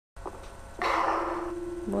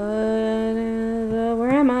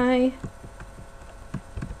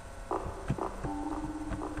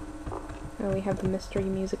we have the mystery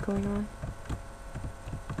music going on.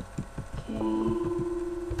 Okay.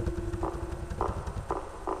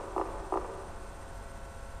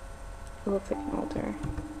 It looks like an altar.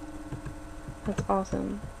 That's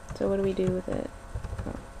awesome. So what do we do with it?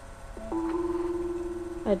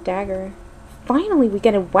 Oh. A dagger. Finally we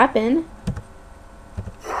get a weapon!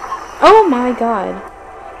 Oh my god.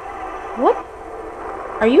 What?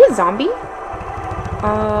 Are you a zombie?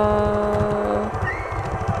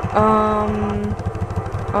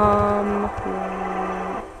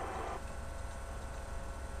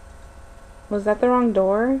 Was that the wrong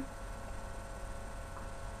door?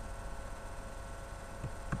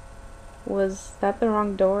 Was that the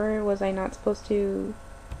wrong door? Was I not supposed to...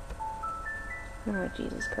 Oh,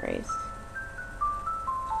 Jesus Christ.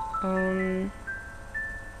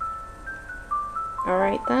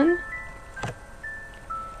 Alright then.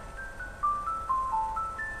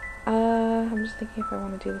 I'm just thinking if I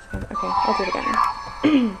want to do this again. Okay, I'll do it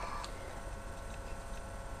again.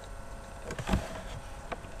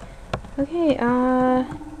 Okay,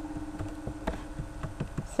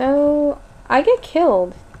 so I get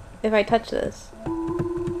killed if I touch this.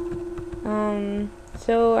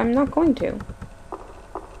 So I'm not going to.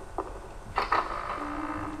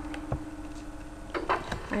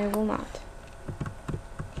 I will not.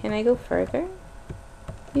 Can I go further,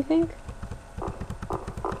 you think?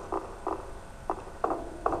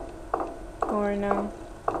 Or no?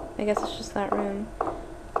 I guess it's just that room.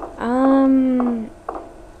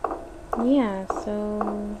 Yeah,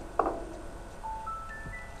 so...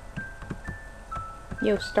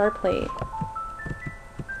 Yo, star plate.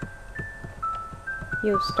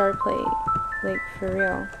 Yo, star plate. Like, for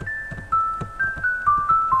real.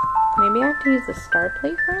 Maybe I have to use the star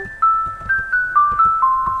plate for it?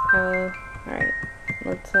 Alright.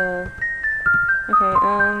 Let's, okay,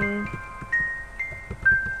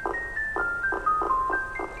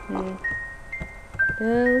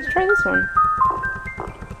 let's try this one.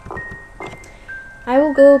 I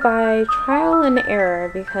will go by trial and error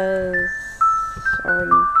because... or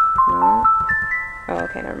not? Oh,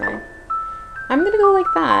 okay, never mind. I'm gonna go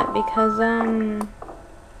like that because, oh.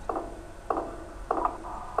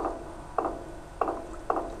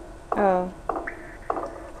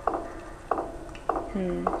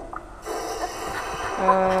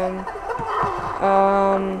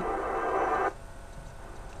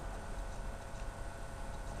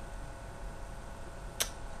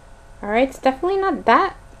 Alright, it's definitely not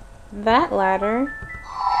that ladder.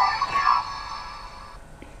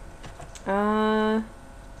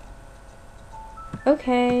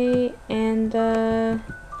 Okay, and,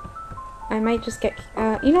 I might just get,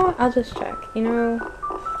 you know what, I'll just check. You know,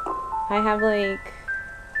 I have, like,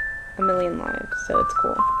 1,000,000 lives, so it's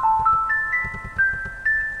cool.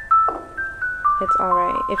 It's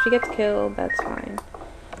alright. If she gets killed, that's fine.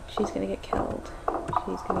 She's gonna get killed.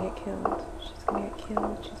 She's gonna get killed. She's gonna get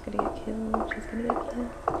killed. She's gonna get killed. She's gonna get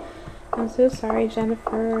killed. I'm so sorry,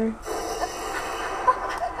 Jennifer.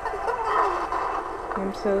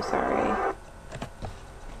 I'm so sorry.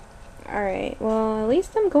 Alright, well, at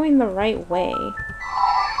least I'm going the right way.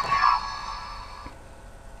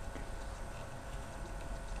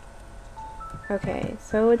 Okay,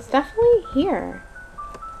 so it's definitely here.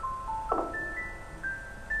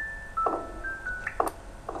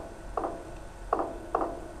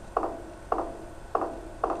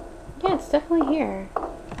 Yeah, it's definitely here.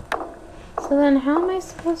 So then how am I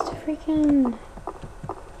supposed to freaking...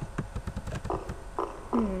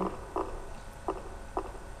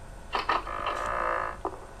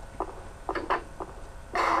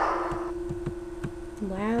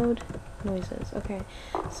 Loud noises. Okay.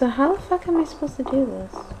 So how the fuck am I supposed to do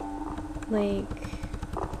this? Like...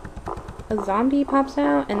 a zombie pops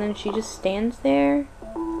out and then she just stands there?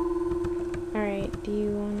 Alright, do you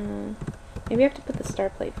wanna... Maybe I have to put the star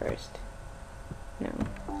plate first. No.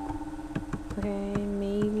 Okay,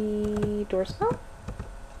 maybe... door spell?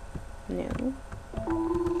 No.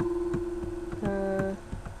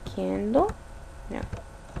 Candle? No.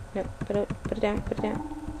 Nope. Put it down. Put it down.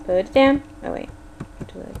 Put it down. Oh wait. I have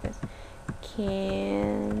to do it like this.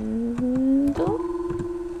 Candle?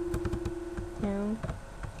 No.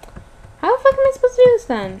 How the fuck am I supposed to do this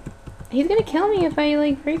then? He's gonna kill me if I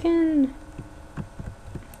like freaking...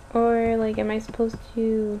 Or like am I supposed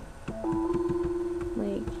to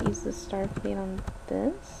like use the star plate on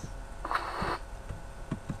this?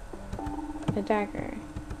 A dagger.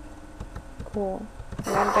 Cool. I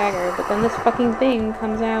got a dagger, but then this fucking thing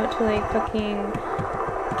comes out to like fucking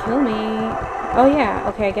kill me. Oh yeah,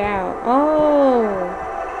 okay, get out. Oh!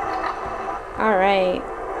 Alright.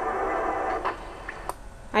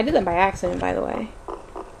 I did that by accident, by the way.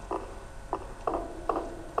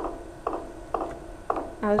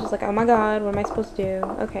 I was just like, oh my god, what am I supposed to do?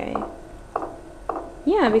 Okay.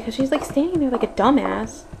 Yeah, because she's like standing there like a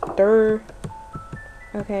dumbass. Durr.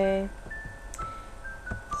 Okay.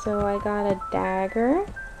 So I got a dagger.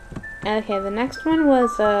 Okay, the next one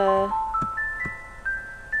was,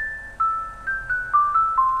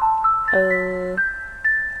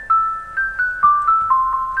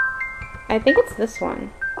 I think it's this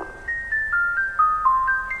one.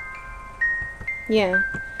 Yeah.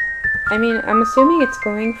 I mean, I'm assuming it's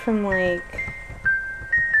going from, like...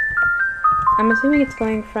 I'm assuming it's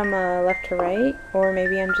going from, left to right, or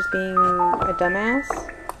maybe I'm just being a dumbass.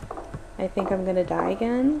 I think I'm gonna die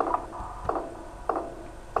again.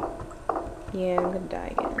 Yeah, I'm gonna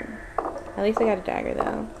die again. At least I got a dagger,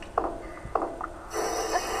 though.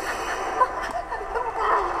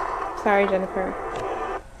 Sorry, Jennifer.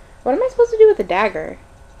 What am I supposed to do with a dagger?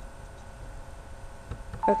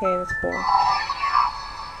 Okay, that's cool.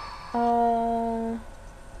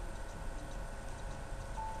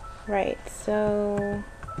 Right, so...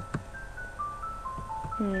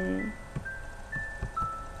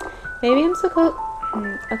 Maybe I'm supposed...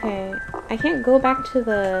 okay. I can't go back to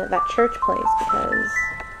that church place because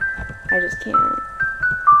I just can't.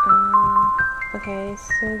 Okay,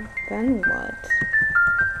 so then what?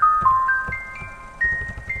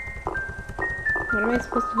 What am I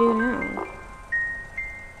supposed to do now?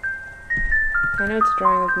 I know it's a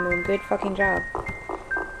drawing of the moon. Good fucking job.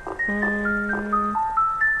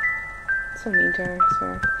 So mean to her, I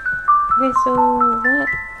swear. Okay, so what?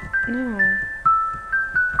 No.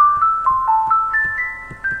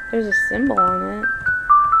 There's a symbol on it.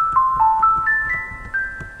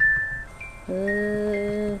 I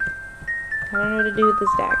don't know what to do with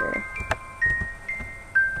this dagger.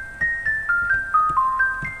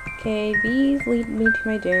 Okay, these lead me to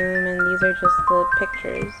my doom, and these are just the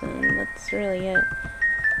pictures, and that's really it.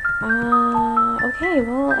 Okay,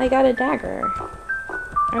 well, I got a dagger.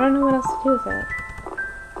 I don't know what else to do with it.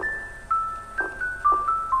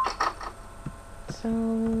 So...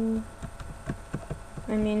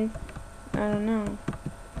 I mean, I don't know.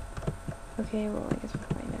 Okay, well, I guess we'll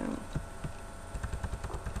find out.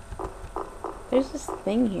 There's this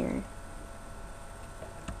thing here.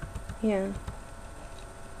 Yeah.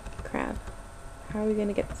 Crap. How are we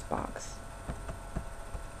gonna get this box?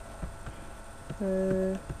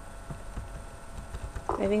 I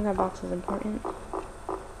think that box is important.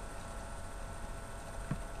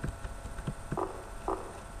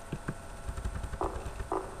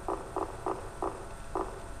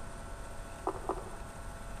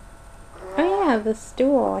 Oh yeah, the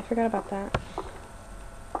stool. I forgot about that.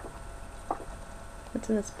 What's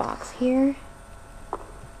in this box here?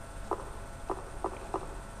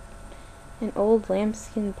 An old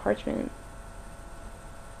lambskin parchment.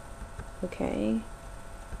 Okay.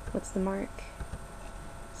 What's the mark?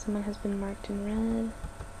 Someone has been marked in red.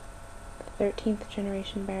 13th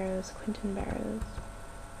generation Barrows, Quentin Barrows.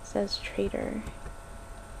 It says traitor.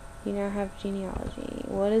 You now have genealogy.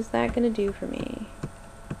 What is that gonna do for me?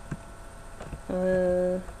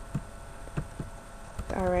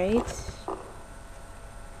 Alright.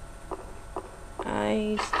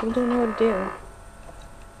 I still don't know what to do.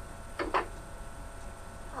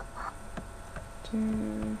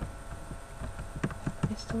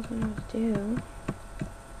 I still don't know what to do.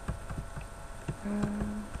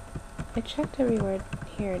 I checked everywhere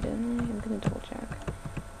here, didn't I? I'm gonna double check.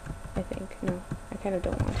 I think. No, I kind of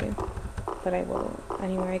don't want to. But I will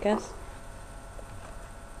anyway, I guess.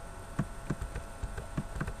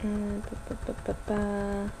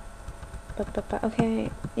 Okay,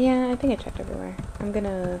 yeah, I think I checked everywhere. I'm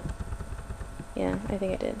gonna... yeah, I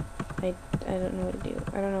think I did. I don't know what to do.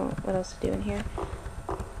 I don't know what else to do in here.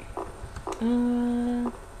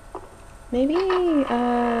 Maybe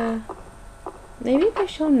if I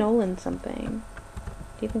show Nolan something.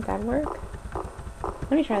 Do you think that'd work?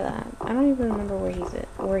 Let me try that. I don't even remember where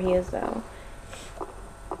he is though.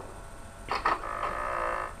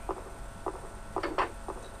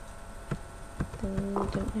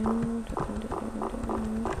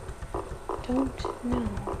 Don't know.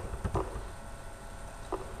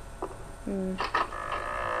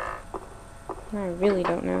 I really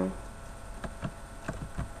don't know.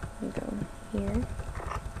 Let me go here.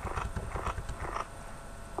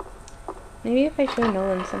 Maybe if I show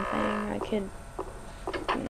Nolan something, I could